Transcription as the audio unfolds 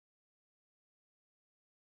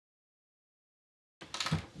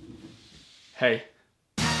Hey.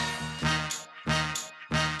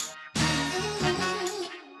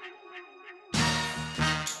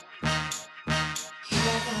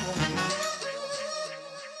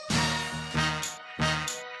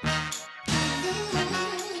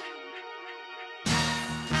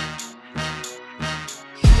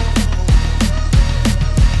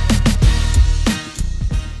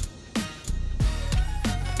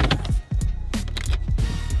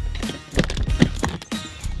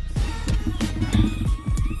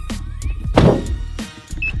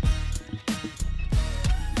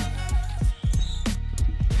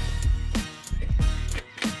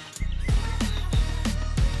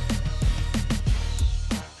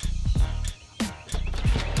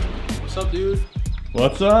 What's up, dude?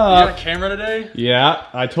 What's You up? got a camera today? Yeah,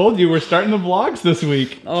 I told you we're starting the vlogs this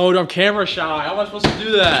week. Oh, I'm camera shy. How am I supposed to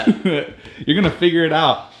do that? You're gonna figure it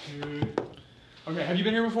out. Okay, have you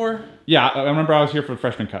been here before? Yeah, I remember I was here for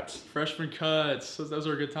freshman cuts. Freshman cuts. Those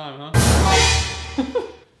are a good time, huh?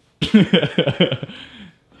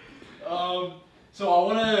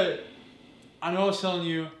 So I know I was telling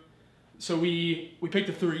you, so we picked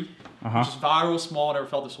the 3, which is viral, small, never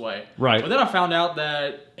felt this way. Right. But then I found out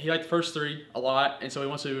that he liked the first 3 a lot, and so he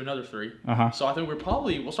wants to do another 3. So I think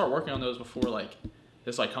we'll start working on those before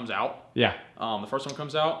this comes out. Yeah. The first one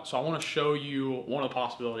comes out. So I want to show you one of the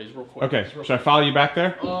possibilities real quick. Okay. Should I follow you back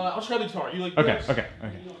there? I'll just grab the guitar. You like Okay. this? Okay.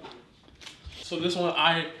 So this one,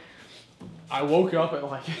 I woke up at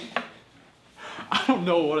I don't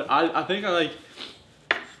know what I think I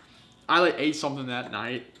ate something that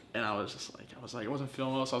night, and I was like, I wasn't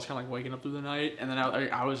feeling well, so I was kind of waking up through the night, and then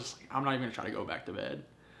I was just like, I'm not even gonna try to go back to bed. And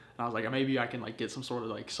I was like, maybe I can get some sort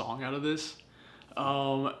of song out of this.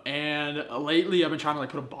 And lately I've been trying to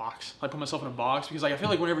put a box, put myself in a box, because I feel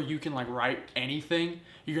like whenever you can write anything,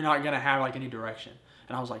 you're not gonna have any direction.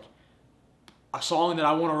 And I was like, a song that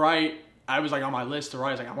I want to write, I was on my list to write.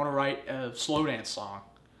 I was like, I want to write a slow dance song,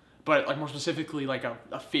 but more specifically a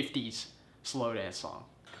 50s slow dance song.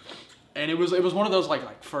 And it was one of those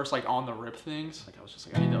first on the rip things. I was just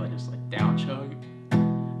I need to just down chug,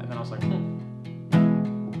 and then I was like, so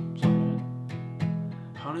good.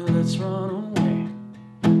 Honey, let's run away,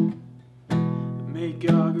 make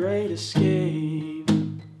our great escape.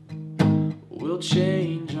 We'll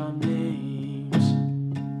change our names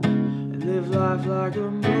and live life like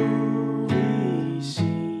a movie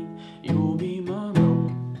scene. You'll be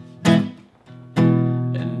Monroe,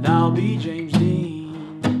 and I'll be James Dean.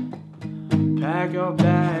 Pack our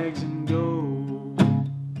bags and go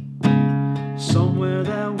somewhere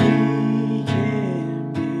that we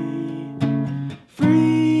can be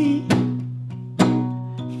free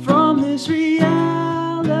from this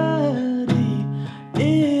reality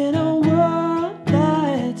in a world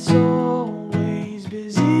that's always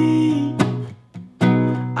busy.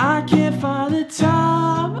 I can't find the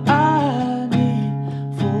time I need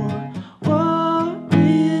for what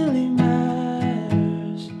really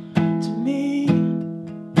matters to me.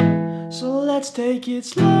 So let's take it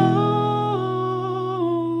slow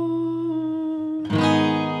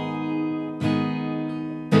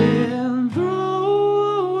and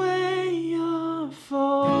throw away your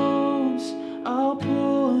phones. I'll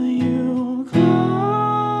pull you close.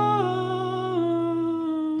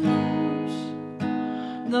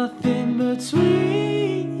 Nothing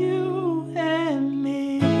between you and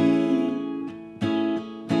me.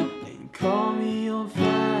 They can call me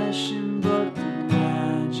old-fashioned, but the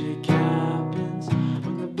magic happens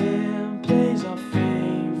when the band plays our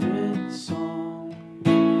favorite song.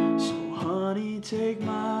 So honey, take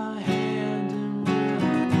my hand and we'll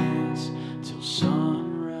dance till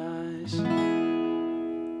sunrise.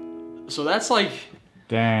 So that's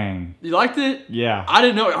Dang. you liked it? Yeah. I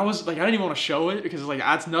didn't know. I didn't even want to show it because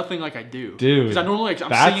that's nothing I do. Dude. Because I normally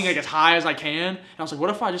I'm singing as high as I can, and I was like, what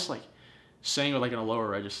if I just sing with in a lower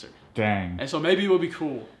register? Dang. And so maybe it would be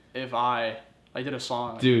cool if I did a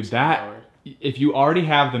song. Dude, if you already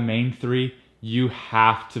have the main 3, you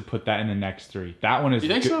have to put that in the next 3. That one is You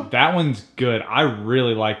think so? That one's good. I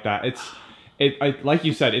really like that. Like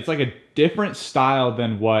you said, it's a different style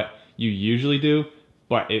than what you usually do,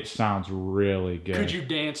 but it sounds really good. Could you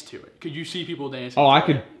dance to it? Could you see people dancing? Oh, to I it?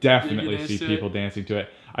 could definitely dance see to people it? dancing to it.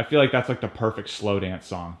 I feel like that's the perfect slow dance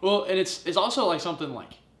song. Well, and it's also something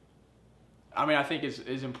I think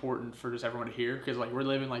is important for just everyone to hear, because we're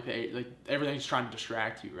living everything's trying to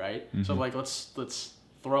distract you, right? So let's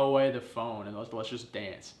throw away the phone and let's just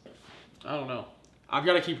dance. I don't know. I've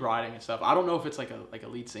got to keep writing and stuff. I don't know if it's a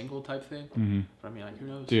lead single type thing, but I mean who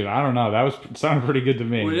knows? Dude, I don't know. That sounded pretty good to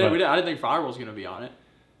me. I didn't think Viral was gonna be on it,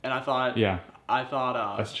 and I thought I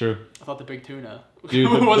thought That's true. I thought the Big Tuna Dude,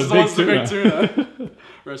 was the the Big Big Tuna.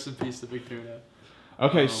 Rest in peace, the Big Tuna.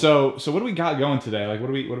 Okay, so what do we got going today? Like, what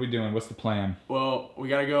are we doing? What's the plan? Well, we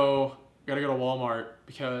gotta go to Walmart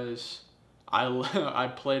because I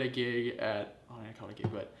played a gig at, I don't know how to call it a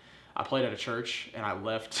gig, but I played at a church and I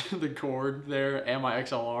left the cord there and my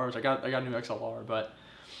XLRs. I got a new XLR, but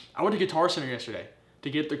I went to Guitar Center yesterday to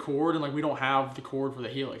get the cord, and like we don't have the cord for the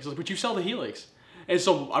Helix. Like, but you sell the Helix, and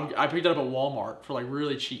so I picked it up at Walmart for like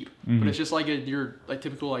really cheap. But it's just like your like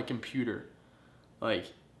typical like computer,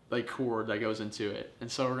 like cord that goes into it.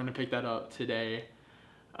 And so we're gonna pick that up today,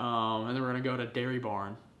 and then we're gonna go to Dairy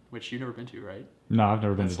Barn, which you've never been to, right? No, I've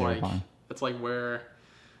never been to Dairy Barn. That's like where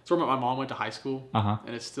my mom went to high school.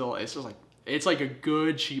 And it's just like it's like a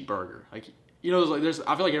good cheap burger. Like, you know, there's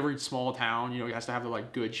I feel like every small town, you know, has to have the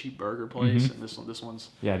like good cheap burger place, and this one's this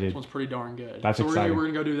one's pretty darn good. That's exciting. We're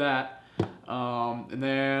gonna go do that, and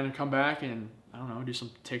then come back and I don't know, do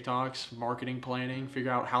some TikToks, marketing planning,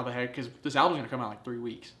 figure out how the heck, because this album's gonna come out in like 3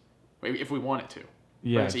 weeks, if we want it to.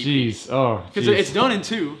 Yeah, jeez. Oh, because it's done in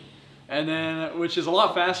 2, and then which is a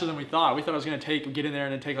lot faster than we thought. We thought it was gonna get in there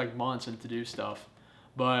and then take like months and to do stuff,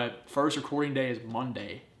 but first recording day is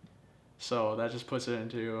Monday, so that just puts it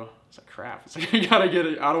into it's like crap. It's like you gotta get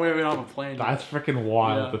it. I don't even have a plan. That's freaking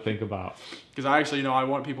wild to think about. Because I actually, I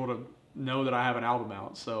want people to know that I have an album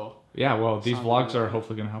out. So yeah, well, these vlogs are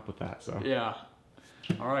hopefully gonna help with that. So yeah.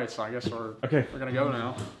 All right, so I guess we're gonna go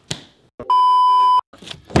now.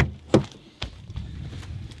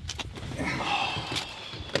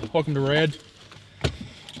 Welcome to Red.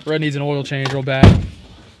 Red needs an oil change real bad,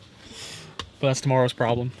 but that's tomorrow's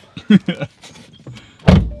problem.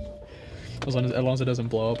 As long as it doesn't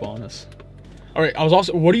blow up on us. All right,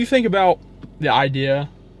 what do you think about the idea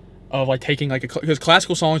of like taking like because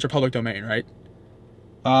classical songs are public domain, right?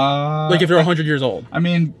 Like if they're 100 years old. I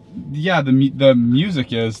mean, yeah, the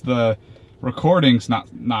music is, the recording's not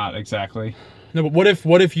exactly. No, but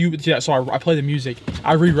what if you so I play the music,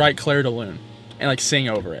 I rewrite Claire de Lune and like sing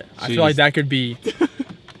over it. Jeez. I feel like that could be.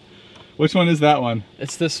 Which one is that one?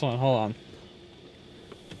 It's this one. Hold on.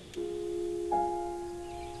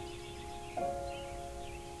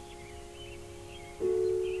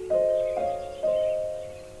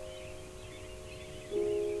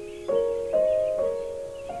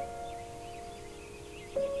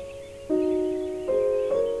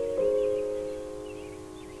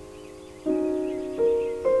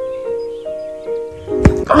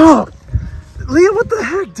 Oh, Liam, what the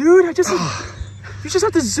heck, dude? You just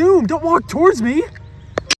have to zoom. Don't walk towards me.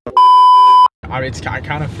 I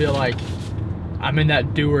kind of feel like I'm in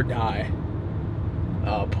that do or die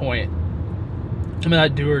point. I'm in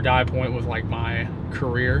that do or die point with like my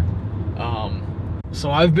career. So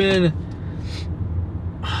I've been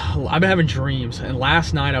having dreams, and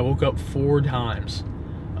last night I woke up 4 times.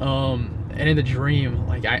 And in the dream,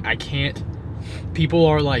 like I can't. People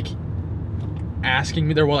are like asking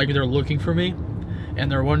me, they're looking for me,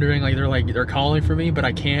 and they're wondering, like they're calling for me, but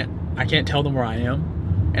I can't tell them where I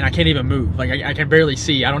am, and I can't even move. Like I can barely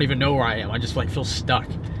see. I don't even know where I am. I just like feel stuck,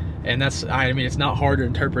 and I mean it's not hard to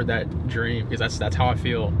interpret that dream, because that's how I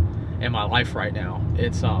feel in my life right now.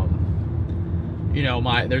 It's you know,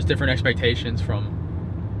 there's different expectations from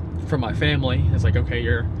my family. It's like, okay,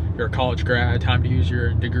 you're a college grad, time to use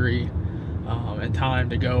your degree, and time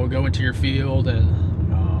to go into your field and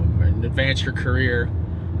advance your career,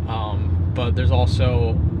 but there's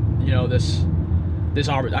also, you know,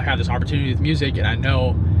 I have this opportunity with music, and I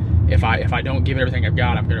know if I don't give it everything I've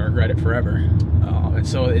got, I'm gonna regret it forever. And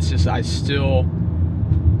so it's just I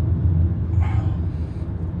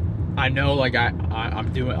know like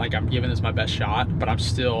I'm doing, like I'm giving this my best shot, but I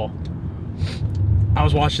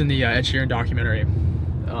was watching the Ed Sheeran documentary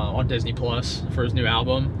on Disney Plus for his new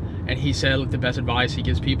album. And he said, like, the best advice he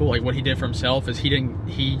gives people, like what he did for himself, is he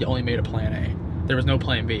only made a plan A. There was no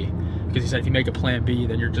plan B. Because he said if you make a plan B,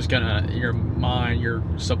 then you're just gonna, you're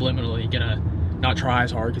subliminally gonna not try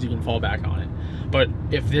as hard because you can fall back on it. But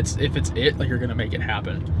if it's it, like, you're gonna make it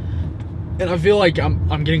happen. And I feel like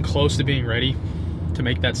I'm getting close to being ready to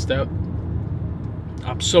make that step.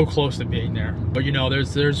 I'm so close to being there. But you know,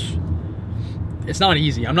 it's not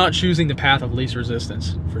easy. I'm not choosing the path of least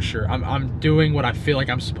resistance, for sure. I'm doing what I feel like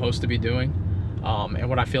I'm supposed to be doing, and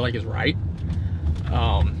what I feel like is right.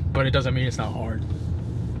 But it doesn't mean it's not hard.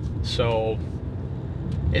 So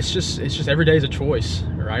it's just every day is a choice,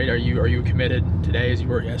 right? Are you committed today as you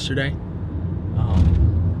were yesterday?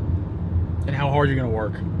 And how hard you're gonna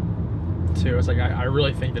work too. It's like I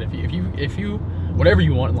really think that if you whatever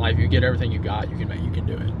you want in life, you get everything you got, you can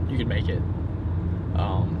do it. You can make it.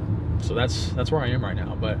 So that's where I am right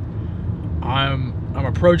now, but I'm I'm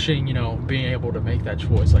approaching, you know, being able to make that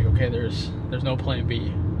choice. Like, okay, there's no plan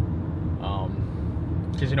B.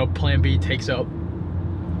 Because, you know, plan B takes up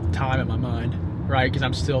time in my mind, right? Because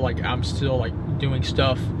I'm still like doing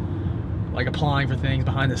stuff, like applying for things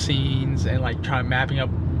behind the scenes and like mapping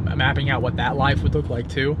out what that life would look like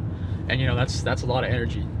too. And you know, that's a lot of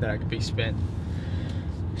energy that I could be spent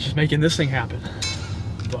just making this thing happen.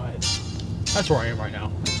 But that's where I am right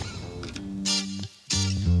now.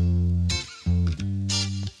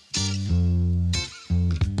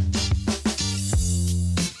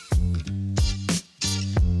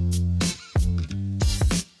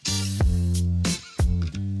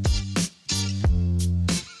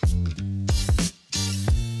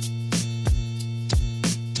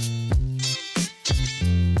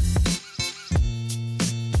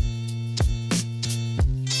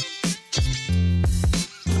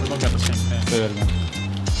 Say that again.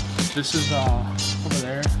 This is over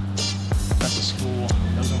there. That's a school.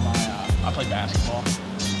 Those are my. I play basketball.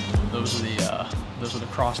 Those are the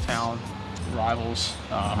crosstown rivals.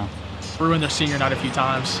 Ruined their senior night a few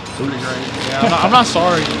times. Pretty great. Yeah, I'm not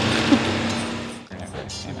sorry.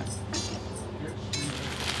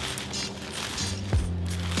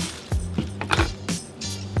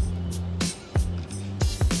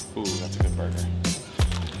 Ooh, that's a good burger.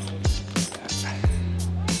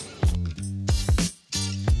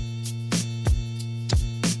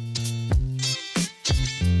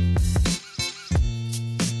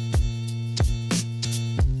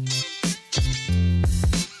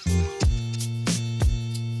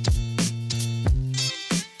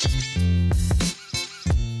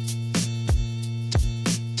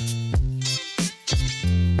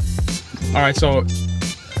 All right, so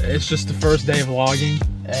it's just the first day of vlogging,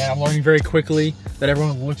 and I'm learning very quickly that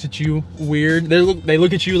everyone looks at you weird. They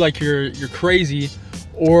look at you like you're crazy,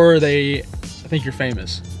 or they think you're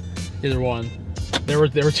famous. Either one. There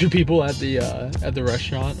were two people at the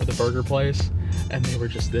restaurant or the burger place, and they were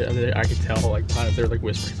just there. I could tell like they're like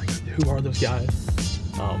whispering like, "Who are those guys?"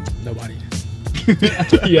 Nobody.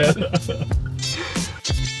 Yeah.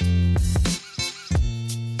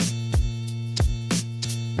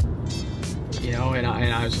 You know, and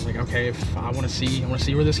I was just like, okay, if I want to see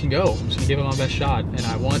where this can go. I'm just gonna give it my best shot, and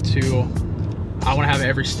I want to have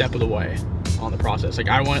every step of the way on the process. Like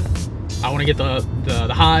I want to get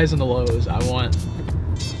the highs and the lows. Because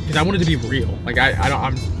I want it to be real. Like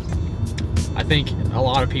I think a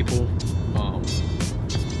lot of people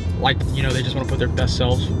like, you know, they just want to put their best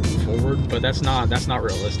selves forward, but that's not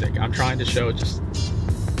realistic. I'm trying to show just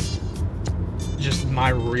my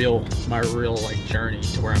real like journey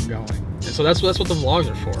to where I'm going. And so that's what the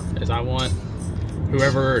vlogs are for. Is I want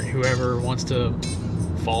whoever wants to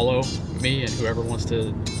follow me and whoever wants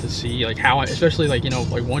to see like how especially like, you know,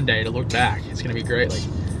 like one day to look back, it's gonna be great. Like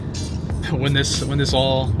when this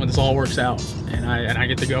all works out and I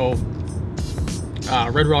get to go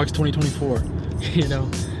Red Rocks 2024. You know,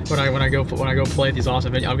 when I go play at these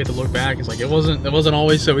awesome venues, I'll get to look back. It's like it wasn't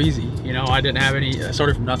always so easy. You know, I didn't have any. I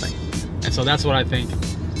started from nothing, and so that's what I think.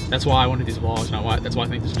 That's why I wanted these vlogs, and that's why I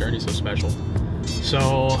think this journey is so special.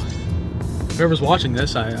 So, whoever's watching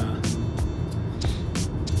this, I'm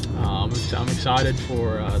excited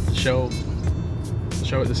for the show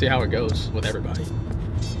to see how it goes with everybody.